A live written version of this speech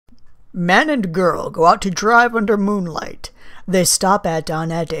Man and girl go out to drive under moonlight. They stop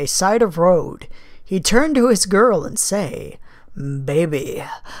down at a side of road. He turn to his girl and say, "Baby,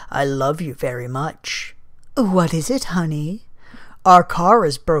 I love you very much." "What is it, honey?" "Our car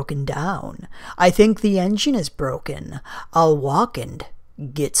is broken down. I think the engine is broken. I'll walk and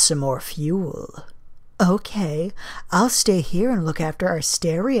get some more fuel." "Okay, I'll stay here and look after our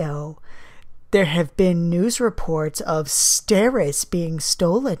stereo. There have been news reports of stereos being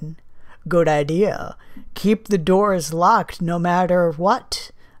stolen." "Good idea. Keep the doors locked no matter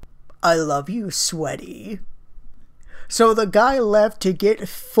what." "I love you, sweaty." So the guy left to get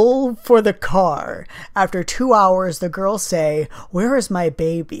full for the car. After 2 hours, the girl say, "Where is my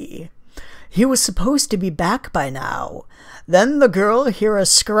baby?" He was supposed to be back by now. Then the girl hear a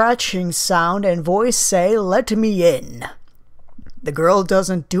scratching sound and voice say, "Let me in." The girl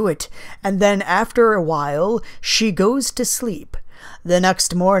doesn't do it, and then after a while, she goes to sleep. The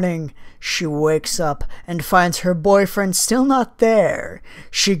next morning, she wakes up and finds her boyfriend still not there.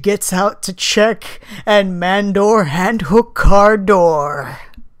 She gets out to check, and man door hand hook car door.